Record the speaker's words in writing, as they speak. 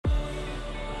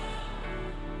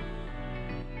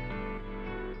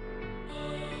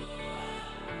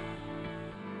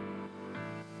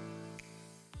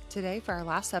Today, for our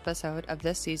last episode of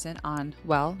this season on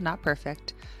Well, Not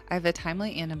Perfect, I have a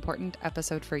timely and important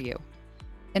episode for you.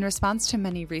 In response to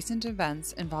many recent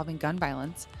events involving gun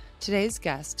violence, today's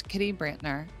guest, Kitty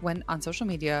Brantner, went on social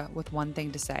media with one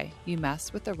thing to say: you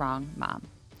messed with the wrong mom.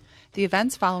 The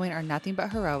events following are nothing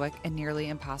but heroic and nearly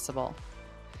impossible.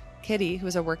 Kitty, who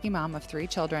is a working mom of 3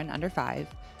 children under 5,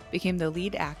 became the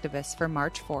lead activist for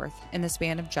March 4th in the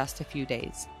span of just a few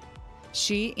days.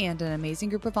 She and an amazing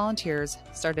group of volunteers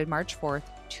started March 4th,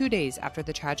 2 days after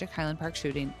the tragic Highland Park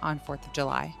shooting on 4th of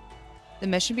July. The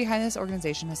mission behind this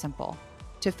organization is simple: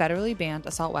 to federally ban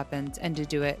assault weapons and to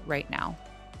do it right now.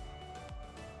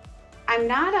 I'm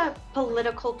not a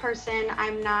political person.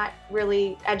 I'm not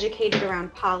really educated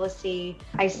around policy.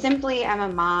 I simply am a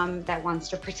mom that wants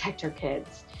to protect her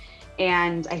kids.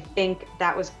 And I think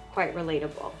that was quite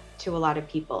relatable to a lot of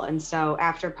people. And so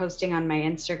after posting on my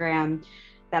Instagram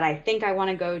that I think I want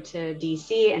to go to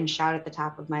DC and shout at the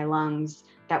top of my lungs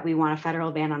that we want a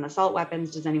federal ban on assault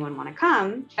weapons, does anyone want to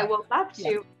come? I woke up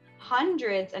to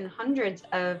hundreds and hundreds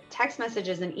of text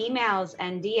messages and emails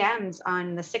and DMs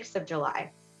on the 6th of July.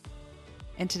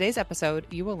 In today's episode,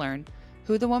 you will learn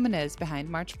who the woman is behind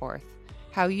March 4th,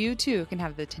 how you too can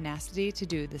have the tenacity to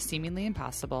do the seemingly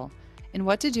impossible, and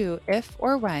what to do if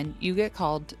or when you get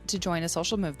called to join a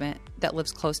social movement that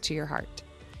lives close to your heart.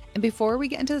 And before we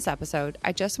get into this episode,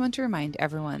 I just want to remind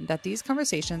everyone that these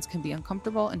conversations can be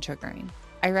uncomfortable and triggering.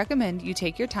 I recommend you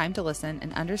take your time to listen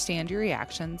and understand your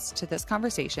reactions to this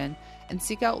conversation and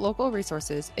seek out local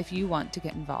resources if you want to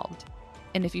get involved.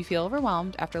 And if you feel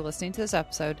overwhelmed after listening to this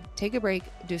episode, take a break,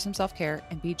 do some self-care,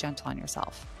 and be gentle on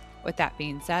yourself. With that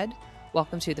being said,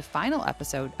 welcome to the final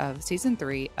episode of Season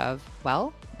 3 of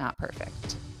Well, Not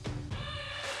Perfect.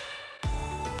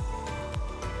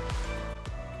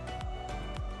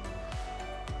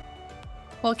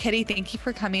 Well, Kitty, thank you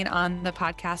for coming on the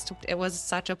podcast. It was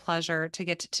such a pleasure to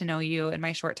get to know you in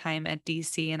my short time at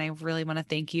DC. And I really want to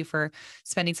thank you for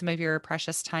spending some of your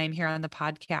precious time here on the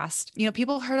podcast. You know,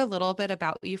 people heard a little bit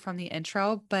about you from the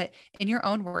intro, but in your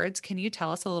own words, can you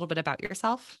tell us a little bit about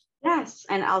yourself? Yes.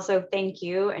 And also thank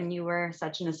you. And you were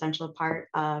such an essential part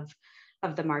of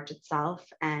the march itself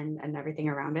and everything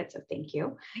around it. So thank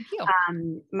you. Thank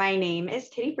you. My name is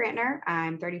Kitty Brantner.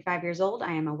 I'm 35 years old.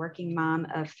 I am a working mom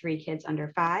of 3 kids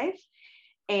under 5.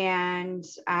 And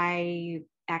I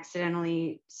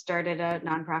accidentally started a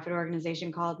nonprofit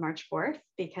organization called March 4th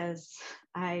because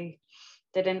I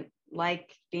didn't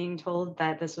like being told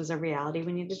that this was a reality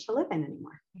we needed to live in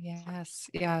anymore. Yes.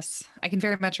 I can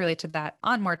very much relate to that.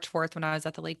 On March 4th, when I was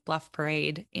at the Lake Bluff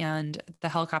parade and the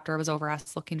helicopter was over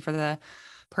us looking for the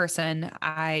person,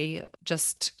 I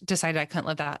just decided I couldn't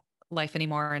live that life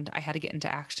anymore and I had to get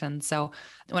into action. So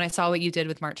when I saw what you did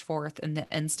with March 4th and the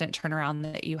instant turnaround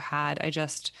that you had, I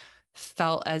just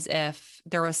felt as if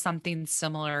there was something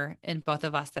similar in both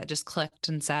of us that just clicked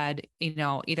and said, you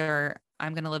know, either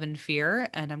I'm going to live in fear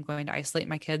and I'm going to isolate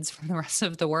my kids from the rest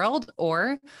of the world,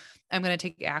 or I'm going to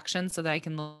take action so that I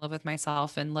can live with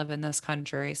myself and live in this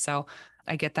country. So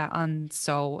I get that on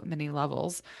so many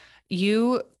levels.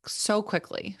 You so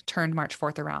quickly turned March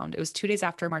 4th around. It was 2 days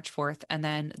after March 4th. And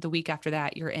then the week after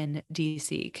that, you're in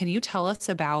DC. Can you tell us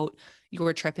about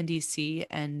your trip in DC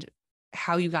and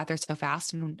how you got there so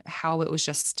fast and how it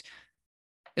was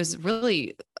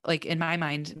really, like, in my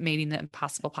mind, making the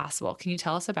impossible possible. Can you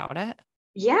tell us about it?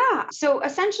 Yeah. So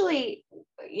essentially,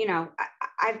 you know,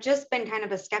 I've just been kind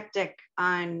of a skeptic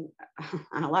on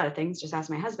a lot of things. Just ask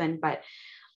my husband. But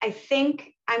I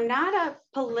think I'm not a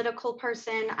political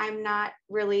person. I'm not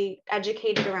really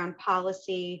educated around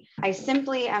policy. I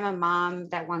simply am a mom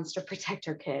that wants to protect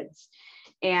her kids.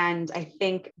 And I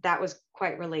think that was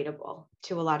quite relatable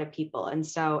to a lot of people. And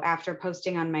so after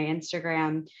posting on my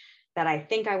Instagram that I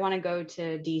think I want to go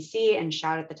to DC and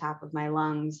shout at the top of my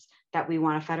lungs that we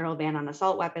want a federal ban on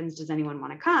assault weapons, does anyone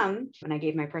want to come? And I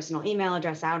gave my personal email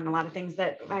address out and a lot of things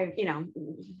that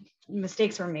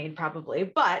mistakes were made probably.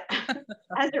 But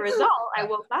as a result, I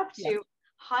woke up to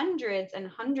hundreds and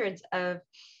hundreds of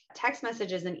text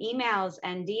messages and emails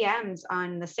and DMs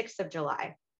on the 6th of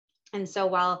July. And so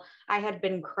while I had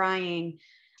been crying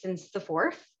since the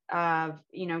 4th,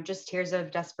 just tears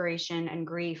of desperation and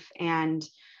grief and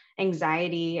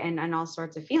anxiety and all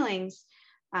sorts of feelings,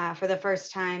 for the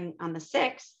first time on the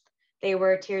 6th, they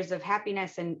were tears of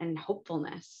happiness and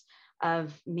hopefulness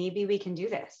of maybe we can do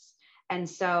this. And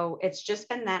so it's just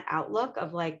been that outlook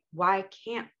of like, why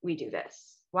can't we do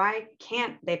this? Why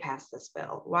can't they pass this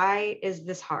bill? Why is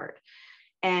this hard?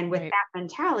 And with that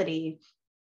mentality,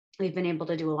 we've been able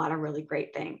to do a lot of really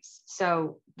great things.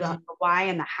 So the why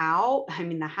and the how,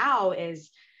 the how is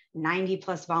 90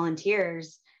 plus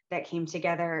volunteers that came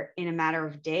together in a matter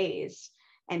of days,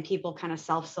 and people kind of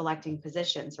self-selecting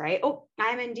positions, right? Oh,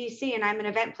 I'm in DC and I'm an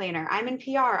event planner. I'm in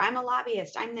PR. I'm a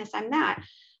lobbyist. I'm this, I'm that.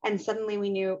 And suddenly we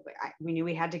knew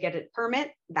we had to get a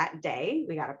permit that day.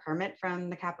 We got a permit from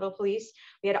the Capitol Police.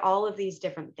 We had all of these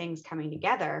different things coming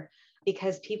together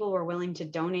because people were willing to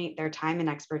donate their time and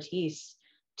expertise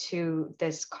to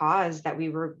this cause that we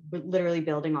were literally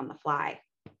building on the fly.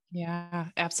 Yeah,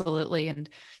 absolutely. And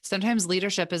sometimes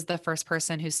leadership is the first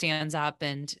person who stands up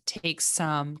and takes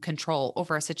some control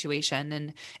over a situation.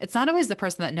 And it's not always the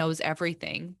person that knows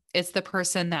everything. It's the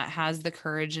person that has the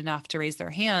courage enough to raise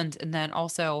their hand and then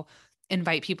also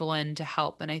invite people in to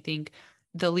help. And I think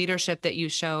the leadership that you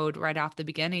showed right off the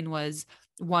beginning was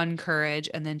one, courage,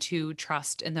 and then two,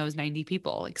 trust in those 90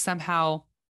 people. Like somehow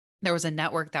there was a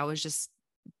network that was just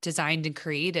designed and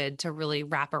created to really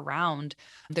wrap around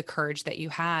the courage that you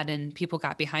had, and people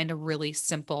got behind a really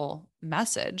simple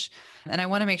message. And I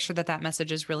want to make sure that that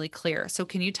message is really clear. So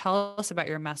can you tell us about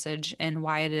your message and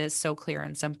why it is so clear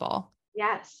and simple?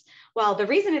 Yes. Well, the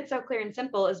reason it's so clear and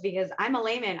simple is because I'm a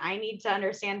layman. I need to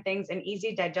understand things in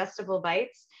easy, digestible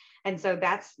bites. And so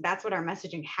that's what our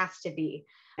messaging has to be.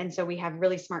 And so we have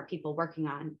really smart people working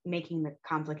on making the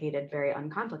complicated very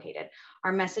uncomplicated.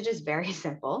 Our message is very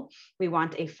simple. We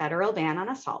want a federal ban on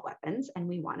assault weapons, and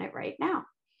we want it right now.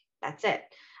 That's it.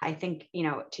 I think,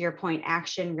 to your point,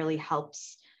 action really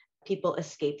helps people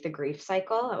escape the grief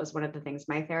cycle. That was one of the things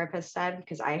my therapist said,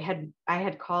 because I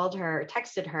had called her,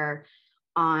 texted her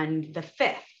on the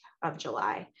 5th of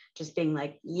July, just being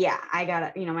like, yeah, I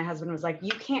gotta, my husband was like,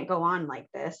 you can't go on like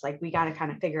this. Like, we got to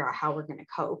kind of figure out how we're going to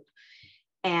cope.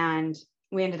 And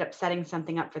we ended up setting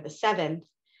something up for the 7th.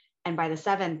 And by the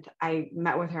 7th, I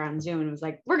met with her on Zoom and was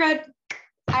like, we're good.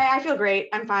 I feel great.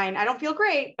 I'm fine. I don't feel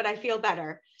great, but I feel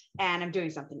better. And I'm doing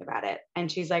something about it.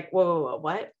 And she's like, whoa,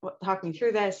 what? Talk me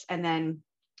through this. And then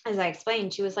as I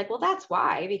explained, she was like, well, that's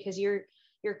why, because you're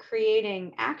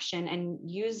creating action and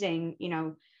using,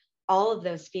 all of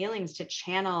those feelings to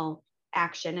channel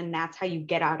action. And that's how you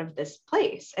get out of this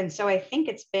place. And so I think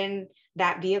it's been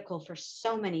that vehicle for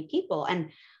so many people.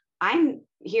 And I'm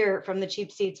here from the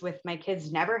cheap seats with my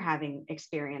kids never having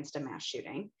experienced a mass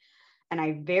shooting. And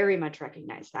I very much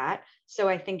recognize that. So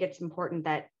I think it's important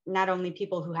that not only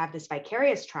people who have this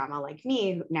vicarious trauma like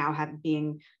me, who now have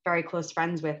being very close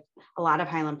friends with a lot of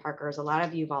Highland Parkers, a lot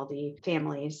of Uvalde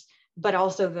families, but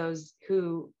also those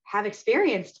who have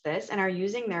experienced this and are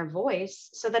using their voice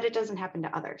so that it doesn't happen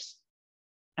to others.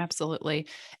 Absolutely.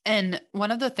 And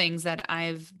one of the things that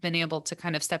I've been able to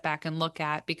kind of step back and look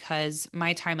at, because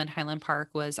my time in Highland Park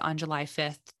was on July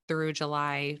 5th through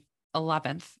July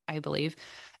 11th, I believe.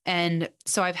 And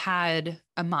so I've had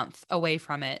a month away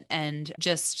from it and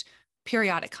just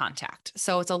periodic contact.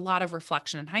 So it's a lot of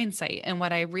reflection and hindsight. And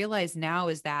what I realize now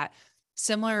is that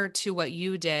similar to what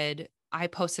you did, I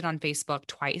posted on Facebook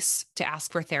twice to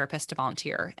ask for therapists to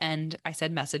volunteer. And I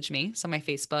said, message me. So my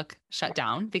Facebook shut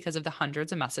down because of the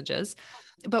hundreds of messages.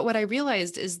 But what I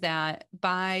realized is that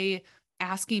by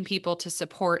asking people to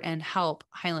support and help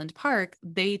Highland Park,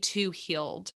 they too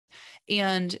healed.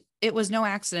 And it was no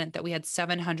accident that we had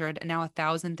 700 and now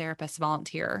 1,000 therapists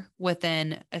volunteer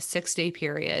within a 6-day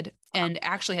period, and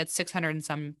actually had 600 and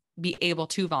some be able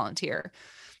to volunteer.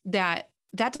 That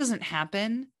doesn't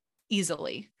happen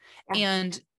easily. Yeah.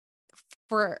 And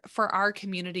for our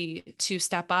community to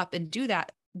step up and do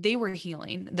that, they were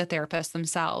healing, the therapists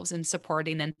themselves and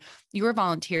supporting, and your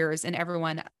volunteers and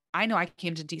everyone. I know I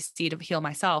came to DC to heal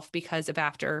myself because of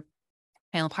after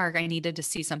Highland Park, I needed to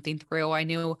see something through. I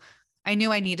knew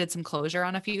I needed some closure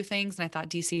on a few things, and I thought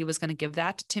DC was going to give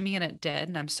that to me, and it did.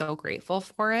 And I'm so grateful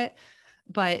for it.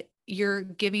 But you're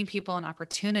giving people an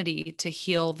opportunity to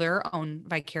heal their own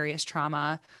vicarious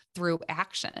trauma through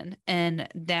action. And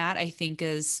that, I think,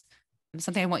 is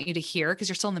something I want you to hear, because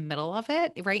you're still in the middle of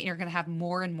it, right? And you're going to have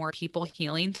more and more people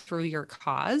healing through your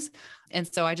cause.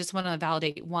 And so I just want to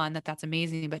validate, one, that that's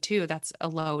amazing, but two, that's a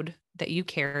load that you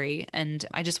carry. And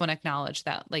I just want to acknowledge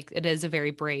that, like, it is a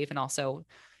very brave and also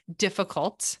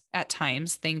difficult at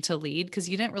times thing to lead, because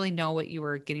you didn't really know what you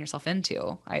were getting yourself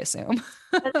into, I assume.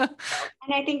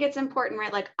 And I think it's important,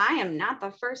 right? Like, I am not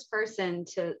the first person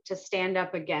to stand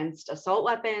up against assault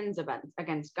weapons,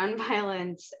 against gun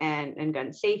violence and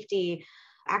gun safety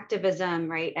activism,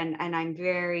 right? And I'm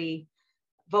very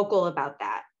vocal about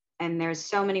that. And there's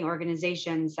so many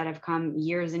organizations that have come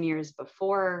years and years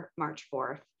before March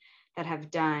 4th that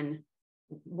have done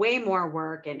way more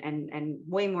work and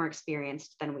way more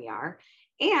experienced than we are.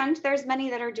 And there's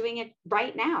many that are doing it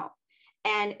right now.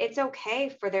 And it's okay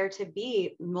for there to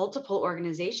be multiple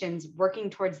organizations working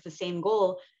towards the same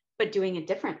goal, but doing it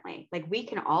differently. Like, we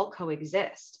can all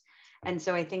coexist. And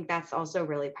so I think that's also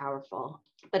really powerful.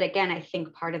 But again, I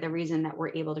think part of the reason that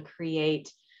we're able to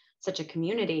create such a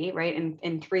community, right?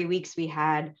 In 3 weeks, we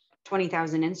had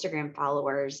 20,000 Instagram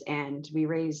followers, and we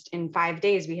raised, in 5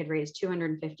 days, we had raised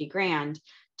 250 grand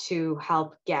to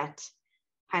help get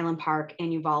Highland Park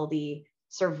and Uvalde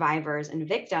survivors and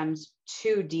victims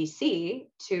to DC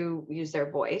to use their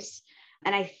voice.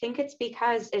 And I think it's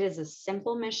because it is a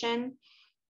simple mission.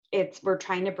 We're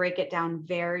trying to break it down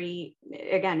very,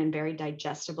 again, in very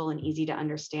digestible and easy to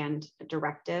understand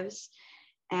directives.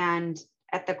 And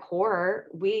at the core,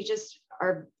 we just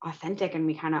are authentic, and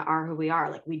we kind of are who we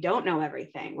are. Like, we don't know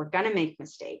everything. We're going to make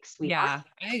mistakes. Yeah.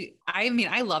 I mean,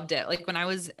 I loved it. Like when I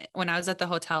was at the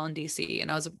hotel in DC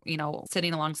and I was,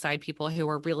 sitting alongside people who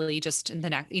were really just in the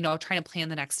next, trying to plan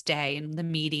the next day and the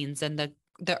meetings and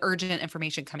the urgent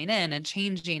information coming in and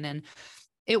changing. And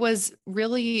it was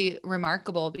really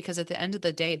remarkable because at the end of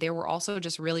the day, they were also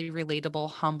just really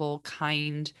relatable, humble,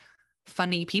 kind,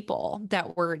 funny people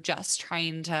that were just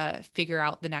trying to figure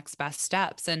out the next best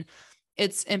steps. And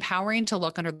it's empowering to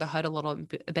look under the hood a little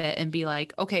bit and be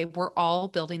like, okay, we're all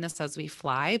building this as we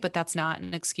fly, but that's not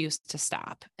an excuse to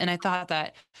stop. And I thought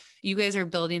that you guys are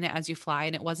building it as you fly,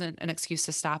 and it wasn't an excuse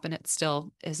to stop, and it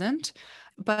still isn't.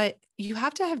 But you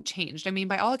have to have changed. I mean,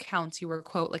 by all accounts, you were,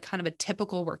 quote, like kind of a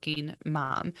typical working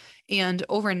mom. And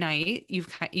overnight,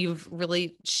 you've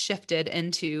really shifted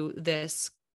into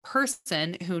this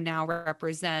person who now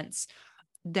represents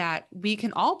that we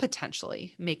can all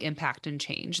potentially make impact and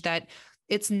change, that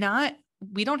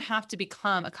we don't have to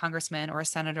become a congressman or a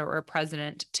senator or a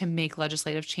president to make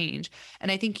legislative change.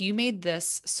 And I think you made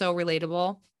this so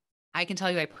relatable. I can tell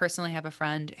you, I personally have a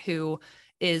friend who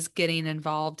is getting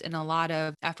involved in a lot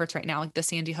of efforts right now, like the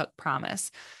Sandy Hook Promise.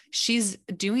 She's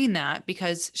doing that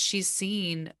because she's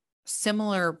seen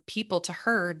similar people to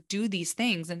her do these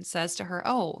things and says to her,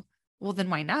 oh, well, then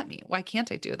why not me? Why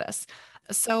can't I do this?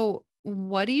 So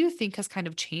what do you think has kind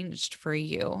of changed for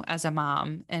you as a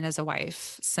mom and as a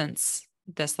wife since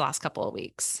this last couple of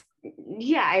weeks?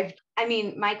 Yeah, I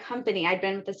mean, my company, have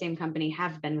been with the same company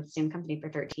for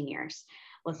 13 years,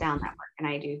 LaSalle Network, and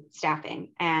I do staffing.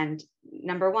 And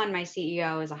number one, my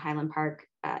CEO is a Highland Park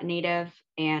native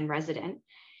and resident.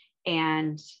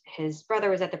 And his brother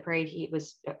was at the parade. He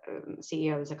was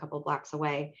CEO was a couple of blocks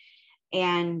away.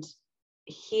 And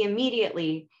he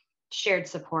immediately shared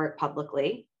support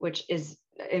publicly, which is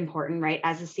important, right?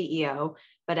 As a CEO,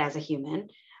 but as a human.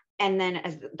 And then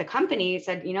as the company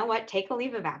said, you know what, take a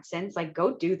leave of absence, like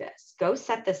go do this, go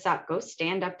set this up, go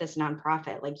stand up this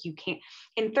nonprofit. Like you can't,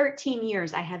 in 13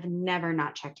 years, I have never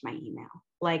not checked my email.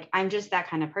 Like I'm just that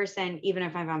kind of person. Even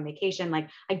if I'm on vacation, like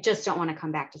I just don't want to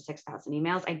come back to 6,000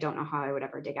 emails. I don't know how I would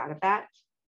ever dig out of that.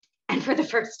 And for the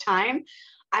first time,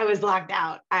 I was locked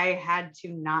out. I had to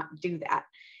not do that.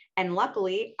 And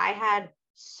luckily, I had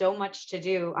so much to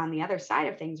do on the other side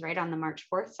of things, right? On the March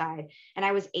 4th side. And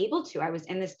I was able to. I was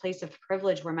in this place of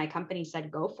privilege where my company said,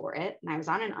 go for it. And I was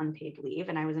on an unpaid leave.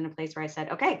 And I was in a place where I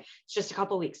said, okay, it's just a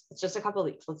couple of weeks. It's just a couple of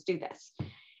weeks. Let's do this.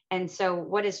 And so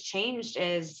what has changed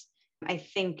is, I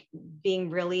think, being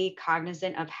really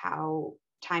cognizant of how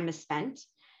time is spent,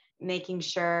 making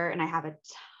sure, and I have a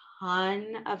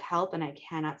ton of help, and I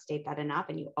cannot state that enough.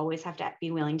 And you always have to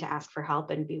be willing to ask for help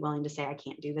and be willing to say, I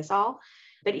can't do this all.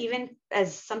 But even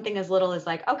as something as little as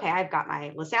like, okay, I've got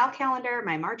my LaSalle calendar,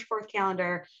 my March 4th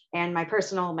calendar, and my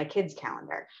kids'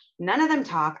 calendar. None of them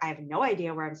talk. I have no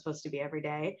idea where I'm supposed to be every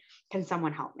day. Can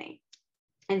someone help me?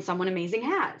 And someone amazing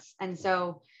has. And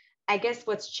so I guess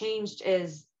what's changed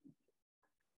is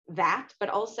that, but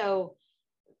also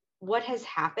what has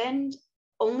happened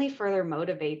only further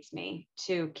motivates me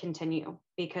to continue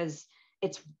because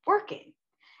it's working.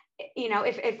 You know,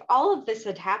 if all of this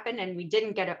had happened and we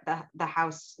didn't get the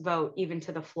House vote even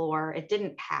to the floor, it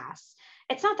didn't pass.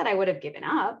 It's not that I would have given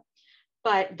up,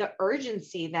 but the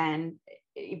urgency then,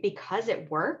 because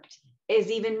it worked, is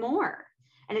even more.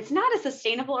 And it's not a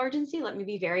sustainable urgency. Let me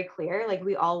be very clear. Like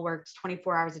we all worked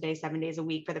 24 hours a day, 7 days a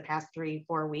week for the past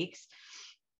 3-4 weeks.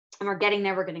 And we're getting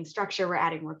there, we're getting structure, we're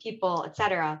adding more people, et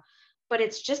cetera. But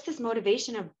it's just this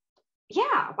motivation of,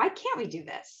 yeah, why can't we do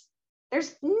this?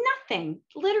 There's nothing,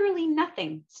 literally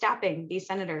nothing stopping these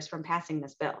senators from passing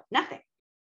this bill, nothing.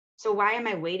 So why am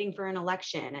I waiting for an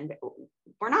election? And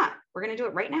we're not, we're going to do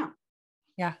it right now.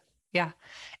 Yeah. Yeah.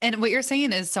 And what you're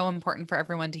saying is so important for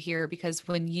everyone to hear, because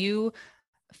when you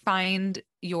find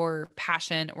your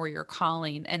passion or your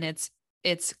calling and it's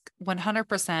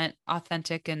 100%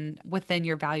 authentic and within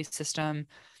your value system,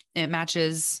 it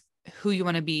matches who you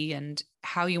want to be and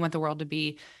how you want the world to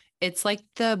be. it's like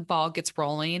the ball gets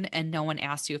rolling and no one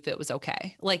asked you if it was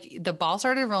okay. Like the ball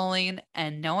started rolling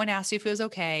and no one asked you if it was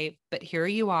okay, but here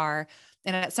you are.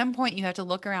 And at some point, you have to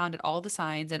look around at all the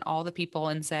signs and all the people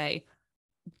and say,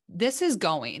 this is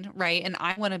going, right? And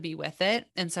I want to be with it.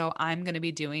 And so I'm going to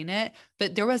be doing it.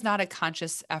 But there was not a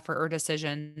conscious effort or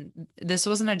decision. This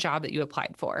wasn't a job that you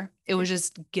applied for, it was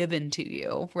just given to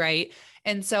you, right?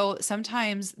 And so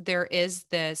sometimes there is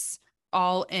this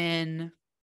all in,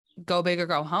 go big or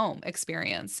go home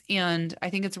experience. And I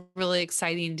think it's really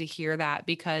exciting to hear that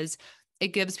because it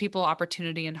gives people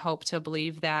opportunity and hope to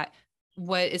believe that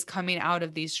what is coming out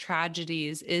of these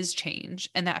tragedies is change.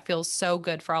 And that feels so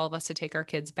good for all of us to take our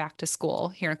kids back to school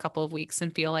here in a couple of weeks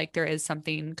and feel like there is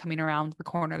something coming around the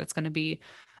corner that's going to be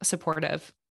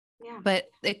supportive. Yeah. But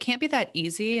it can't be that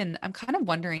easy. And I'm kind of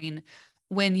wondering,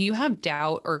 when you have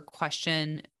doubt or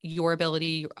question your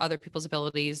ability, other people's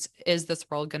abilities, is this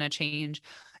world going to change?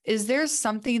 Is there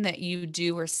something that you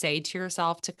do or say to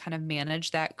yourself to kind of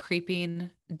manage that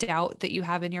creeping doubt that you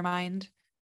have in your mind?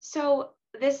 So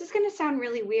this is going to sound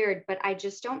really weird, but I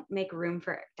just don't make room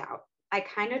for doubt. I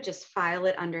kind of just file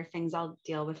it under things I'll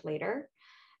deal with later.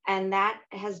 And that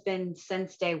has been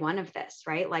since day one of this,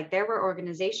 right? Like there were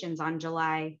organizations on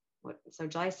July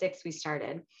 6th, we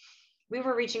started. We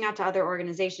were reaching out to other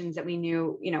organizations that we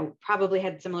knew, probably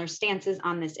had similar stances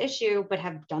on this issue, but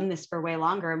have done this for way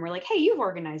longer. And we're like, hey, you've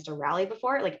organized a rally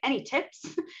before, like any tips?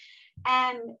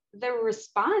 And the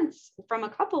response from a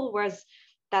couple was,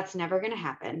 that's never going to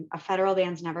happen. A federal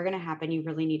ban's never going to happen. You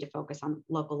really need to focus on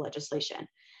local legislation.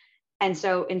 And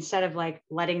so instead of like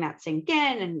letting that sink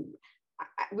in, and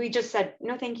we just said,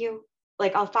 no, thank you.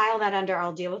 Like I'll file that under,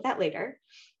 I'll deal with that later.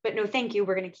 But no, thank you.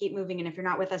 We're going to keep moving. And if you're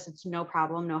not with us, it's no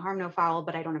problem, no harm, no foul,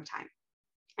 but I don't have time.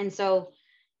 And so,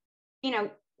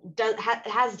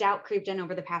 has doubt creeped in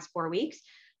over the past 4 weeks?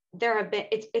 There have been,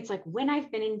 it's like when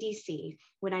I've been in DC,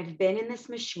 when I've been in this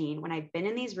machine, when I've been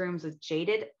in these rooms with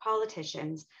jaded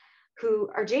politicians who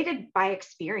are jaded by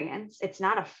experience, it's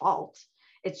not a fault.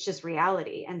 It's just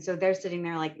reality. And so they're sitting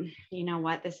there like, you know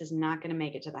what, this is not going to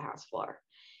make it to the House floor.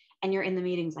 And you're in the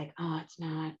meetings like, oh, it's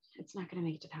not going to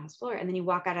make it to the House floor. And then you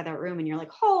walk out of that room and you're like,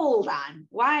 hold on,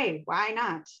 why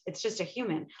not? It's just a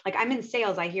human. Like I'm in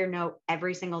sales. I hear no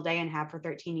every single day and have for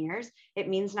 13 years. It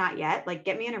means not yet. Like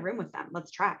get me in a room with them.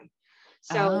 Let's try.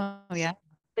 So Oh, yeah.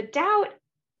 the doubt,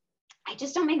 I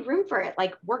just don't make room for it.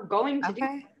 Like we're going to do.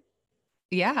 Okay.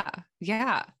 Yeah.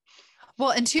 Yeah.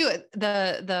 Well, and two,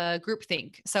 the group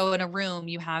think. So in a room,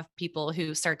 you have people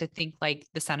who start to think like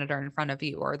the senator in front of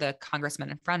you or the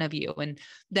congressman in front of you, and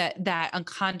that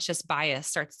unconscious bias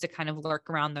starts to kind of lurk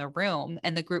around the room,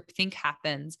 and the group think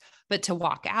happens. But to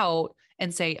walk out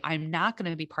and say, "I'm not going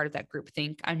to be part of that group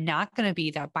think. I'm not going to be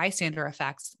that bystander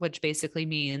effects," which basically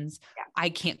means I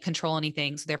can't control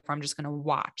anything, so therefore I'm just going to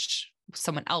watch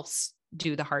someone else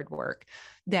do the hard work.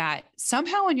 That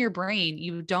somehow in your brain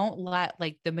you don't let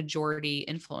like the majority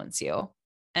influence you.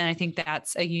 And I think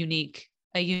that's a unique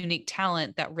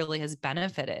talent that really has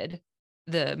benefited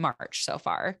the march so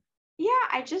far. Yeah,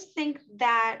 I just think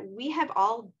that we have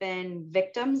all been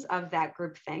victims of that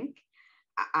group think.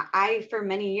 I for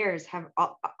many years have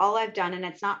all I've done, and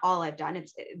it's not all I've done.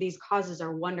 It's these causes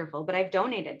are wonderful, but I've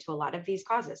donated to a lot of these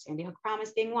causes. Sandy Hook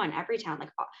Promise being one. Everytown, like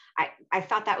I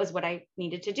thought that was what I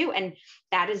needed to do, and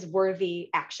that is worthy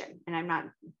action. And I'm not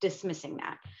dismissing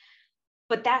that,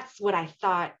 but that's what I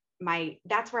thought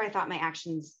that's where I thought my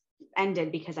actions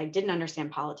ended because I didn't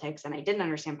understand politics and I didn't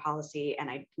understand policy and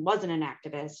I wasn't an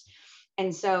activist.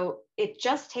 And so it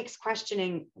just takes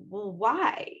questioning, well,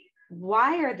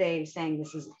 why are they saying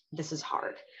this is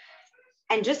hard,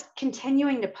 and just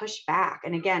continuing to push back.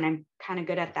 And again, I'm kind of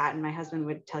good at that, and my husband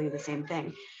would tell you the same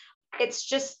thing. It's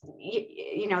just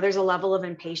there's a level of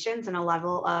impatience and a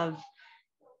level of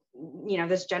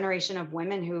this generation of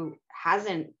women who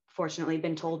hasn't fortunately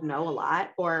been told no a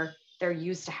lot, or they're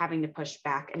used to having to push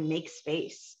back and make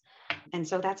space. And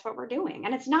so that's what we're doing.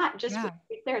 And it's not just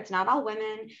clear, it's not all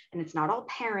women and it's not all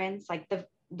parents. Like the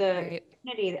Right.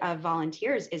 community of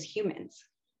volunteers is humans.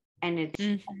 And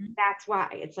that's why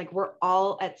it's like we're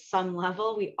all at some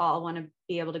level, we all want to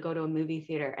be able to go to a movie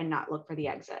theater and not look for the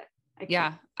exit.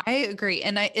 Yeah, I agree.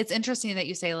 And it's interesting that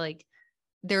you say like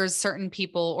there's certain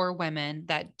people or women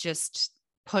that just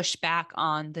push back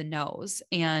on the no's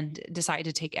and decide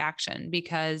to take action,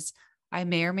 because I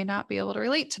may or may not be able to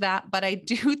relate to that. But I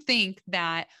do think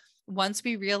that once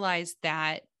we realize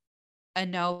that a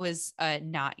no is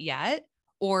not yet,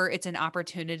 or it's an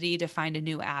opportunity to find a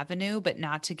new avenue, but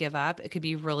not to give up, it could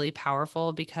be really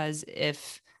powerful. Because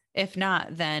if not,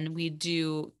 then we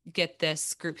do get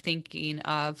this group thinking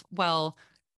of, well,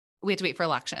 we have to wait for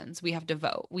elections. We have to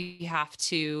vote. We have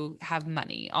to have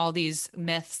money. All these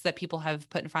myths that people have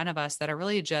put in front of us that are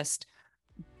really just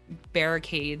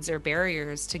barricades or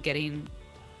barriers to getting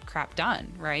crap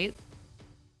done, right?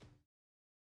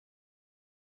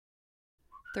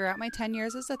 Throughout my 10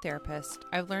 years as a therapist,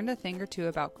 I've learned a thing or two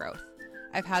about growth.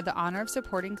 I've had the honor of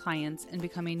supporting clients in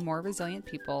becoming more resilient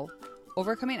people,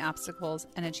 overcoming obstacles,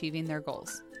 and achieving their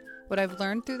goals. What I've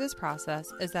learned through this process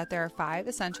is that there are 5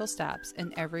 essential steps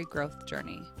in every growth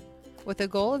journey. With the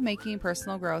goal of making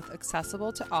personal growth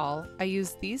accessible to all, I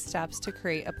use these steps to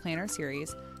create a planner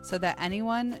series so that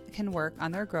anyone can work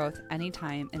on their growth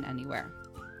anytime and anywhere.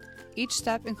 Each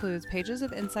step includes pages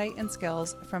of insight and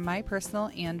skills from my personal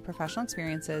and professional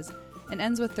experiences and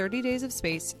ends with 30 days of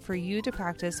space for you to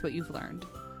practice what you've learned.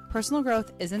 Personal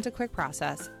growth isn't a quick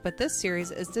process, but this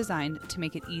series is designed to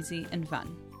make it easy and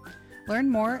fun. Learn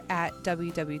more at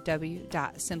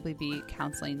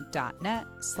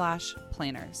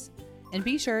www.simplybecounseling.net/planners. And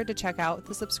be sure to check out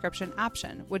the subscription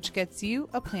option, which gets you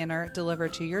a planner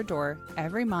delivered to your door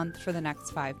every month for the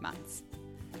next 5 months.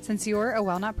 Since you're a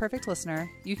Well Not Perfect listener,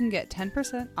 you can get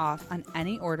 10% off on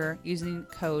any order using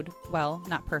code Well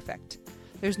Not Perfect.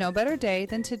 There's no better day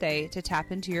than today to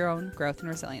tap into your own growth and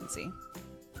resiliency.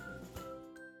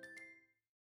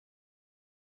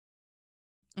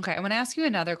 Okay, I want to ask you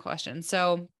another question.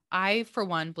 So I, for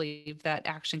one, believe that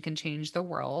action can change the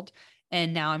world.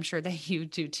 And now I'm sure that you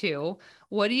do too.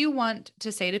 What do you want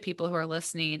to say to people who are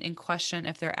listening and question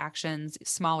if their actions,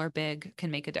 small or big,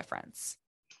 can make a difference?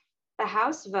 The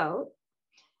House vote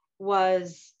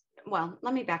was, well,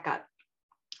 let me back up.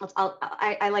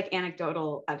 I like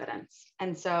anecdotal evidence.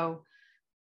 And so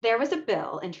there was a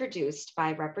bill introduced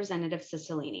by Representative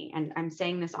Cicilline, and I'm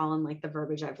saying this all in like the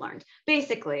verbiage I've learned.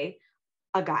 Basically,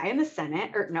 a guy in the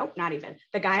Senate, or nope, not even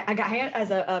a guy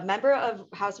as a member of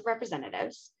House of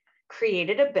Representatives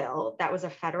created a bill that was a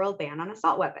federal ban on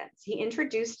assault weapons. He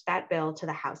introduced that bill to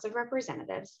the House of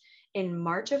Representatives in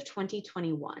March of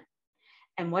 2021.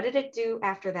 And what did it do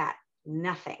after that?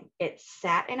 Nothing. It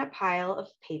sat in a pile of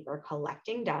paper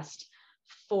collecting dust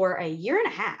for a year and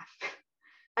a half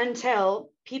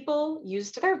until people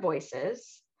used their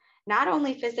voices, not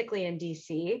only physically in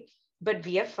DC, but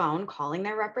via phone, calling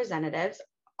their representatives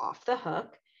off the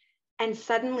hook. And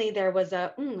suddenly there was I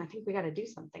think we got to do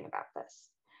something about this.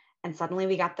 And suddenly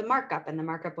we got the markup, and the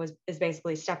markup is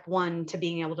basically step 1 to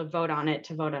being able to vote on it,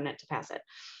 to pass it.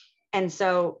 And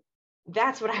so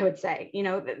that's what I would say. You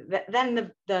know,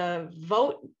 then the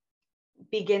vote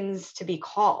begins to be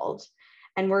called,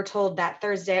 and we're told that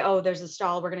Thursday, oh, there's a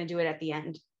stall. We're going to do it at the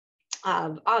end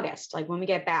of August, like when we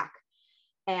get back.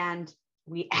 And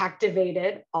we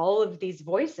activated all of these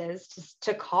voices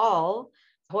to call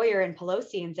Hoyer and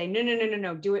Pelosi and say,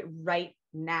 no, do it right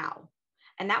now.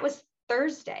 And that was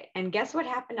Thursday. And guess what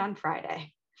happened on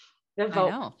Friday? The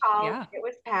vote was called, It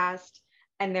was passed,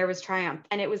 and there was triumph.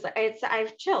 And I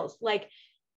have chills. Like,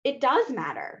 it does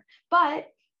matter. But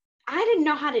I didn't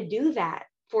know how to do that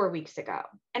 4 weeks ago.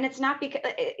 And it's not because,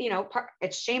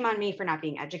 it's shame on me for not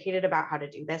being educated about how to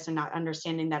do this and not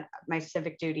understanding that my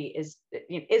civic duty is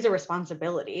a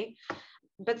responsibility.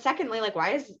 But secondly, like,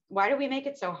 why do we make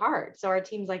it so hard? So our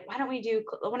team's like, why don't we do,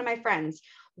 one of my friends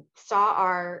saw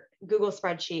our Google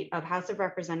spreadsheet of House of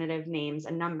Representative names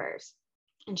and numbers.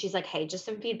 And she's like, hey, just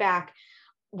some feedback.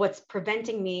 What's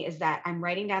preventing me is that I'm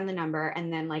writing down the number,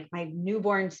 and then like my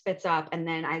newborn spits up, and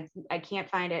then I can't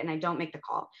find it, and I don't make the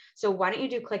call. So why don't you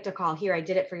do click to call? Here, I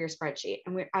did it for your spreadsheet.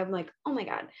 And I'm like, oh my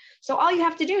God. So all you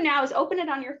have to do now is open it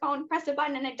on your phone, press a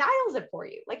button, and it dials it for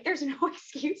you. Like, there's no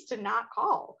excuse to not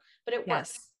call, but it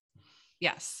works.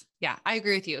 Yes. Yeah, I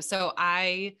agree with you. So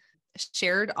I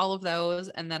shared all of those,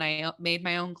 and then I made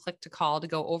my own click to call to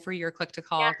go over your click to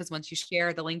call, because once you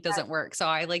share, the link doesn't work. So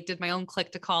I did my own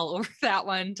click to call over that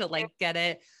one to get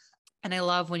it. And I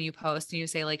love when you post and you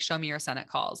say show me your Senate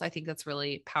calls. I think that's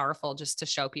really powerful, just to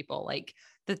show people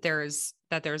that there's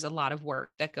a lot of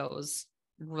work that goes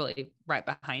really right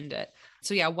behind it.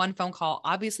 So yeah, one phone call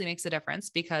obviously makes a difference,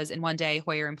 because in one day,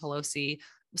 Hoyer and Pelosi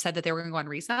said that they were going to go on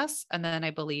recess. And then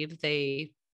I believe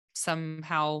they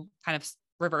somehow kind of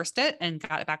reversed it and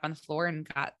got it back on the floor and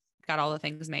got all the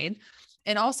things made.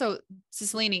 And also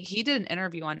Cicilline, he did an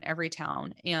interview on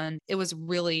Everytown, and it was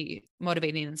really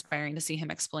motivating and inspiring to see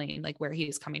him explain where he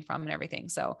is coming from and everything.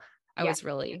 So I was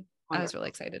really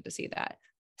excited to see that.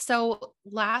 So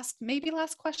last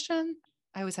question.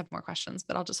 I always have more questions,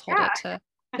 but I'll just hold it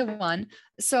to one.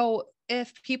 So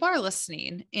if people are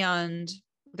listening and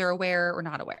they're aware or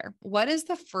not aware, what is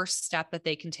the first step that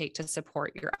they can take to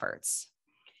support your efforts?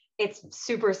 It's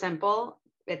super simple.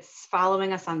 it's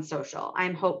following us on social.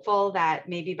 I'm hopeful that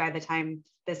maybe by the time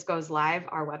this goes live,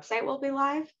 our website will be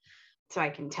live. So I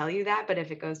can tell you that, but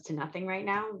if it goes to nothing right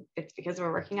now, it's because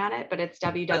we're working on it, but it's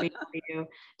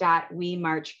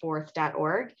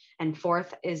www.wemarch4th.org. And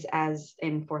 4th is as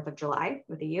in 4th of July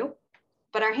with a U.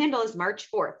 But our handle is March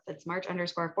 4th. It's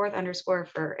March_4th_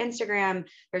 for Instagram.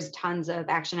 There's tons of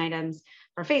action items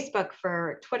for Facebook,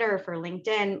 for Twitter, for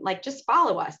LinkedIn. Like, just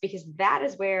follow us, because that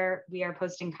is where we are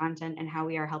posting content and how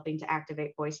we are helping to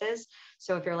activate voices.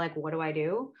 So if you're like, what do I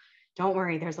do? Don't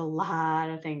worry, there's a lot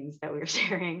of things that we're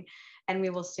sharing. And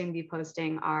we will soon be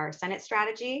posting our Senate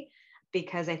strategy,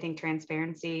 because I think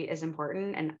transparency is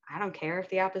important. And I don't care if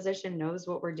the opposition knows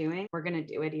what we're doing, we're going to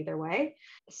do it either way.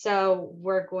 So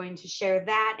we're going to share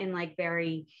that in like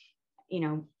very,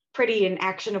 pretty and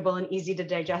actionable and easy to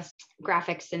digest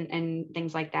graphics and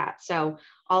things like that. So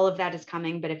all of that is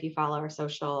coming. But if you follow our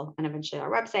social and eventually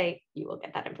our website, you will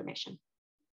get that information.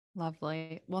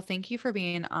 Lovely. Well, thank you for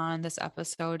being on this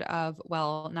episode of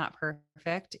Well, Not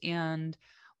Perfect. And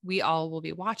we all will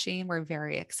be watching. We're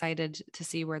very excited to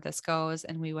see where this goes,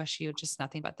 and we wish you just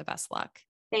nothing but the best luck.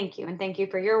 Thank you. And thank you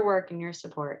for your work and your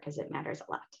support, because it matters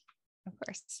a lot. Of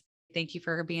course. Thank you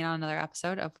for being on another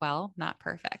episode of Well, Not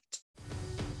Perfect.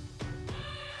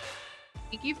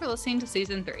 Thank you for listening to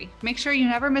season 3. Make sure you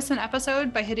never miss an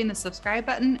episode by hitting the subscribe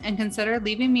button, and consider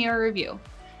leaving me a review.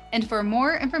 And for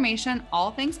more information, all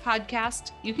things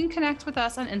podcast, you can connect with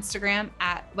us on Instagram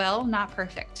at Well Not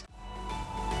Perfect.